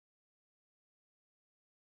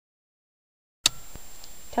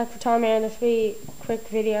Thanks for time here. This will be a quick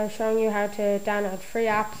video showing you how to download free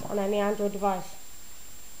apps on any Android device.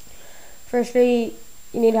 Firstly,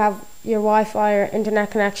 you need to have your Wi-Fi or internet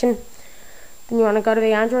connection. Then you want to go to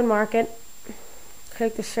the Android market,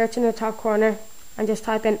 click the search in the top corner and just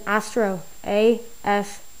type in Astro, A-S-T-R-O,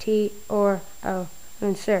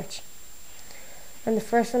 and search. And the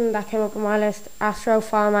first one that came up on my list, Astro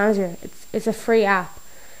File Manager. It's a free app.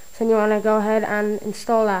 So you want to go ahead and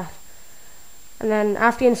install that. And then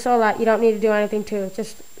after you install that, you don't need to do anything to it.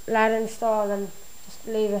 Just let it install and just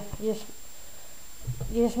leave it.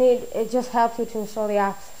 It just helps you to install the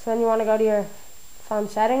apps. So then you want to go to your phone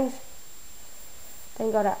settings,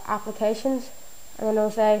 then go to applications, and then it'll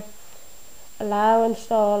say allow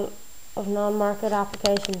install of non-market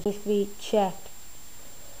applications needs to be checked.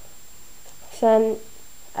 So then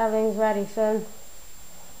everything's ready. So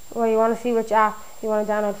then, you want to see which app you want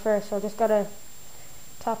to download first. So just go to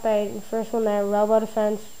top 8, the first one there, Robo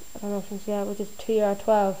Defense. I don't know if you can see that, which is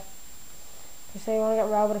 €2.12. So you want to get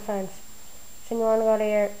Robo Defense. Then you want to go to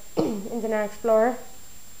your Internet Explorer.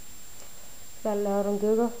 Let it load on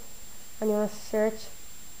Google, and you want to search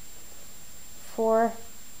for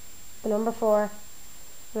the number 4,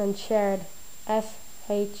 and then shared,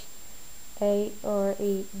 SHARED,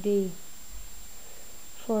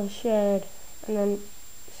 for shared, and then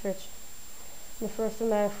search. And the first one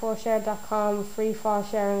there, forshared.com, free file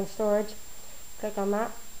sharing and storage. Click on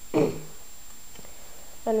that.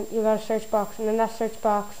 Then you got a search box, and in that search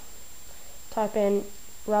box, type in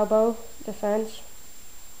Robo Defense.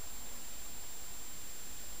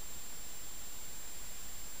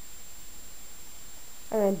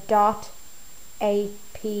 And then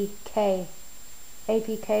 .apk.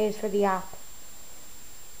 APK is for the app.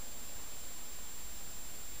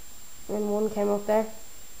 And one came up there.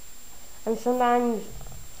 And sometimes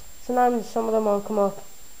some of them won't come up.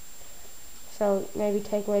 So maybe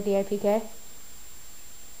take away the APK.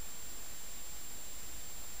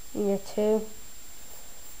 And you get 2.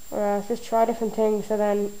 Or else just try different things. So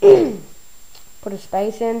then put a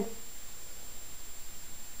space in.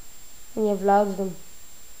 And you have loads of them.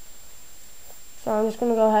 So I'm just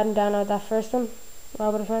going to go ahead and download that first one,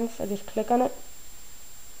 Robo Defense. I just click on it.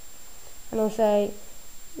 And it'll say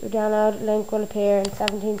your download link will appear in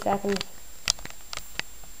 17 seconds.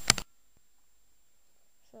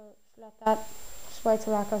 So select that, just wait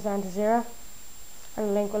till that goes down to 0, and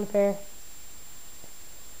the link will appear.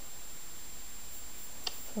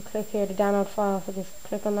 So click here to download file, so just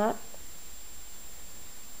click on that.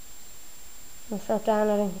 And start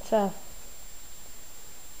downloading itself.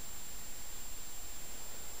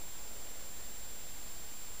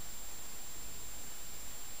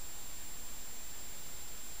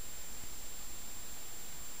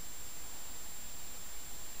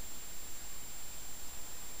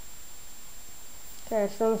 Okay,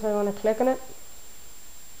 so I want to click on it,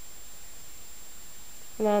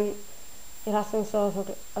 and then it has to install.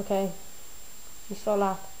 So okay, install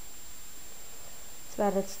that. So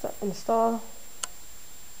let it install.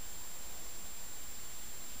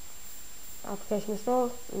 Application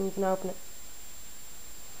installed, and you can open it.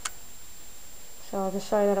 So I'll just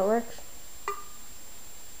show you that it works.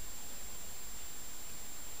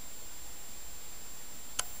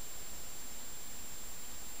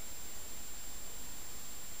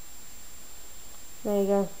 There you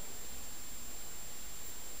go.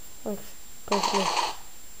 Works perfectly.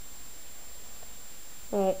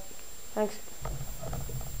 Alright, thanks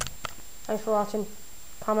for watching.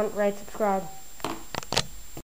 Comment, rate, subscribe.